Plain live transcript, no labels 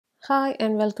Hi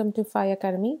and welcome to Phi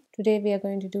Academy. Today we are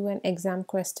going to do an exam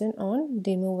question on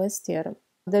DeMoivre's theorem.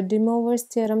 The DeMoivre's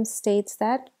theorem states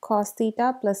that cos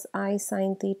theta plus I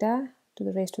sin theta to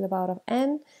the raised to the power of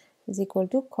n is equal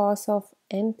to cos of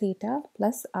n theta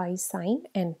plus I sin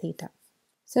n theta.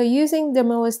 So using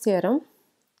DeMoivre's theorem,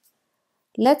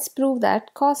 let's prove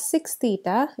that cos 6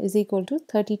 theta is equal to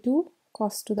 32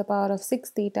 cos to the power of 6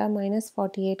 theta minus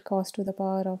 48 cos to the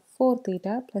power of 4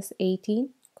 theta plus 18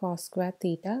 cos square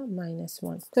theta minus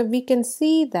 1. So we can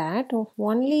see that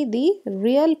only the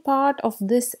real part of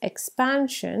this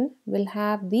expansion will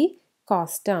have the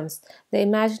cos terms. The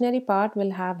imaginary part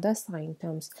will have the sine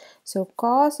terms. So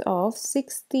cos of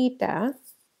 6 theta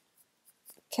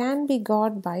can be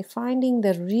got by finding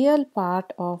the real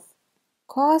part of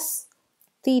cos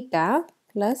theta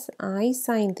plus I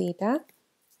sin theta,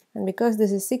 and because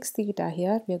this is 6 theta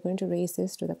here, we are going to raise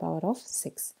this to the power of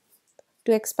 6.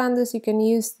 To expand this, you can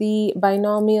use the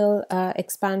binomial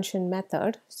expansion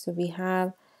method. So we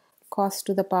have cos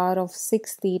to the power of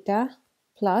 6 theta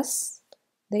plus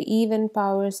the even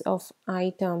powers of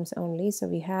I terms only. So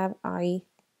we have I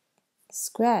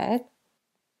squared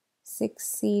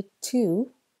 6c2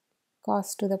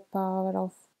 cos to the power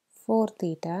of 4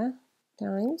 theta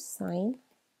times sine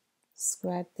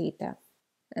squared theta.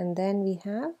 And then we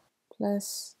have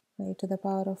plus I to the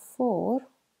power of 4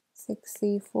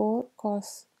 6c4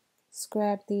 cos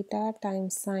squared theta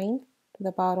times sine to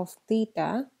the power of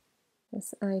theta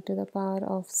plus I to the power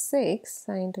of 6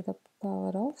 sine to the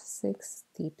power of 6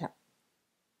 theta.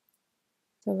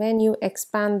 So when you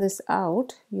expand this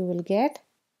out, you will get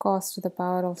cos to the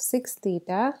power of 6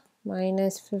 theta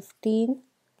minus 15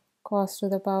 cos to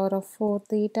the power of 4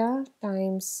 theta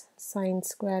times sine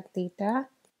squared theta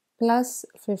plus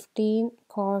 15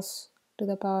 cos to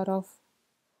the power of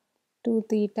 2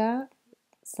 theta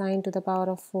sine to the power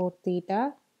of 4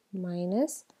 theta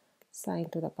minus sine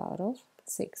to the power of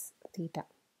 6 theta.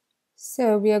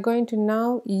 So we are going to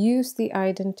now use the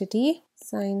identity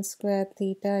sine squared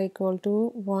theta equal to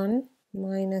 1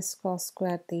 minus cos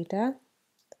squared theta.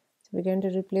 So we're going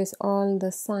to replace all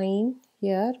the sine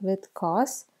here with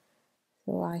cos.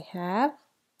 So I have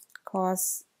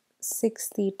cos 6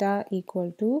 theta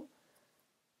equal to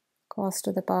cos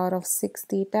to the power of 6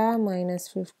 theta minus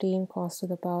 15 cos to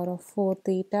the power of 4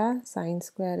 theta. Sine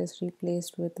square is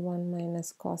replaced with 1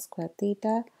 minus cos square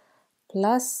theta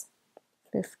plus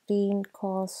 15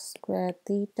 cos square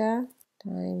theta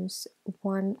times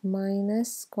 1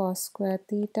 minus cos square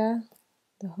theta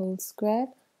the whole square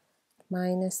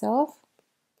minus of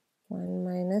 1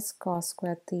 minus cos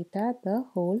square theta the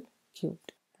whole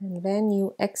cubed. And when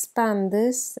you expand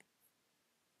this,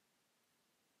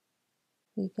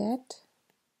 we get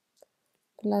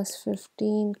plus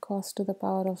 15 cos to the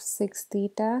power of 6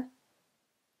 theta,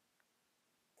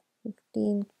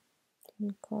 15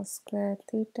 cos square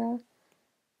theta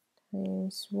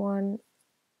times 1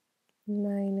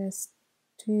 minus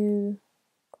 2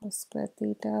 cos square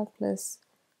theta plus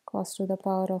cos to the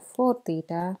power of 4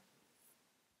 theta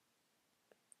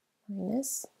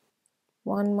minus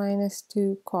 1 minus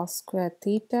 2 cos square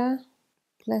theta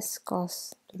plus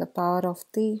cos to the power of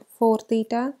 4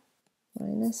 theta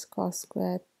minus cos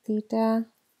square theta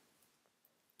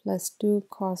plus 2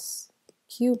 cos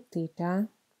cube theta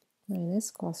minus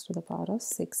cos to the power of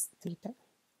 6 theta.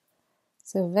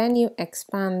 So when you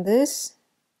expand this,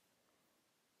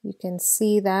 you can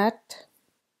see that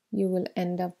you will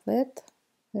end up with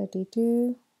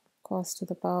 32 cos to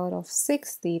the power of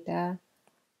 6 theta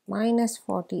minus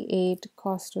 48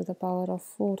 cos to the power of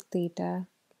 4 theta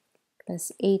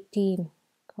plus 18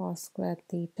 cos square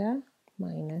theta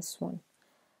minus 1,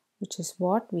 which is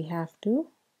what we have to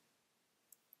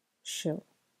show.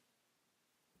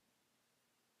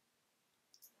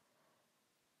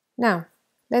 Now,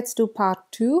 let's do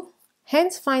part 2.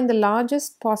 Hence, find the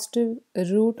largest positive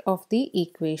root of the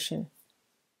equation.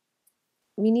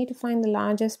 We need to find the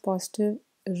largest positive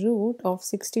root of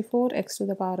 64x to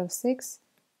the power of 6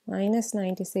 minus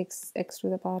 96x to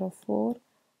the power of 4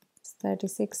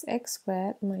 36x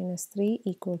squared minus 3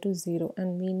 equal to 0,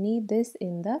 and we need this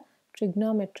in the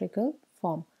trigonometrical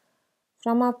form.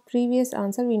 From our previous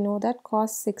answer, we know that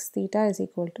cos 6 theta is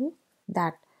equal to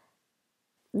that.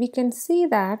 We can see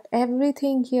that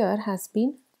everything here has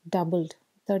been doubled.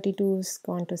 32 is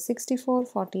gone to 64,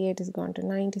 48 is gone to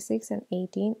 96, and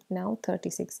 18 now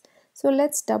 36. So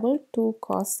let's double 2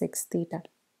 cos 6 theta.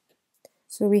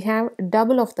 So we have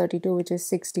double of 32, which is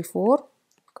 64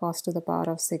 cos to the power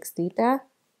of 6 theta.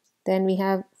 Then we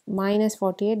have minus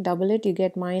 48, double it, you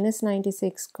get minus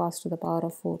 96 cos to the power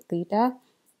of 4 theta.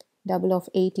 Double of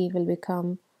 80 will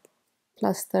become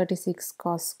plus 36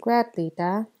 cos square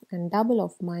theta, and double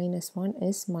of minus 1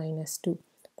 is minus 2.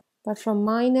 But from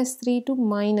minus 3 to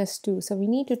minus 2, so we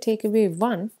need to take away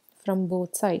 1 from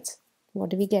both sides. What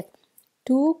do we get?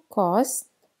 2 cos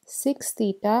 6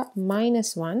 theta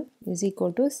minus 1 is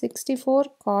equal to 64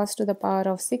 cos to the power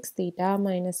of 6 theta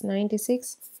minus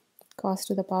 96 cos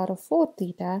to the power of 4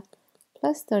 theta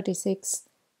plus 36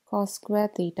 cos square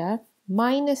theta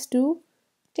minus 2,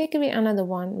 take away another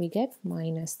 1, we get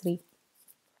minus 3.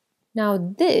 Now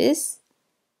this,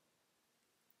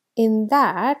 in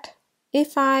that,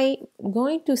 if I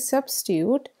going to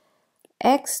substitute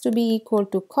x to be equal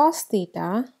to cos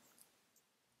theta,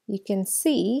 you can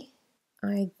see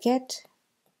I get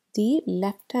the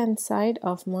left hand side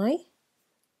of my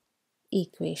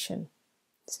equation.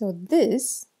 So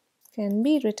this can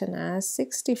be written as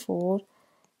 64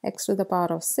 x to the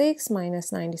power of 6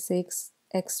 minus 96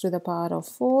 x to the power of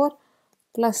 4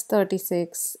 plus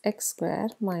 36 x square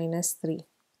minus 3.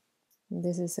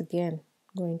 This is again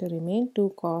going to remain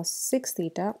 2 cos 6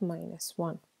 theta minus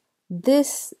 1.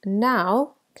 This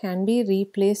now can be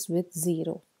replaced with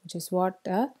 0, which is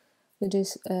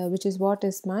what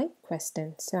is my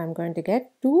question. So I'm going to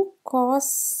get 2 cos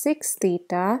 6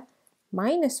 theta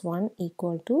minus 1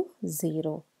 equal to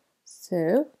 0.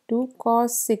 So 2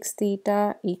 cos 6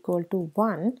 theta equal to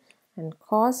 1 and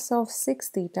cos of 6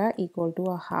 theta equal to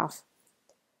a half.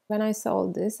 When I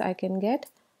solve this, I can get,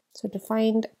 so to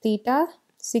find theta,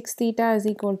 6 theta is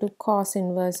equal to cos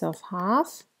inverse of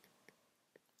half,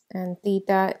 and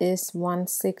theta is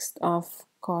 1/6 of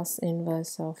cos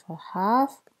inverse of a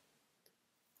half,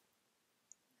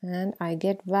 and I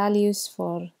get values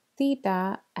for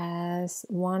theta as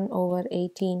 1 over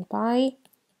 18 pi,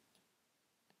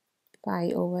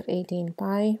 pi over 18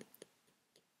 pi,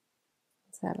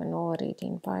 7 over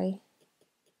 18 pi,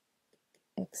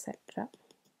 etc.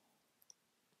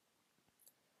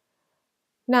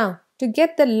 Now, to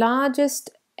get the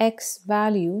largest x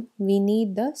value, we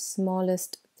need the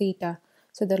smallest theta.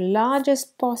 So the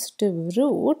largest positive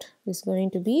root is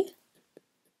going to be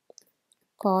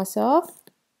cos of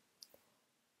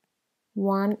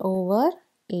 1 over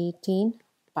 18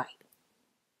 pi.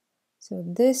 So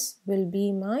this will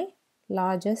be my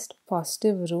largest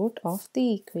positive root of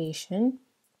the equation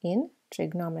in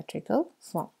trigonometrical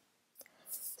form.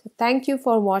 So thank you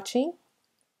for watching.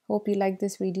 Hope you like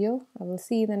this video. I will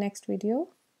see you in the next video.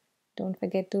 Don't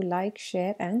forget to like,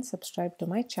 share and subscribe to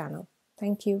my channel.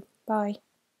 Thank you. Bye.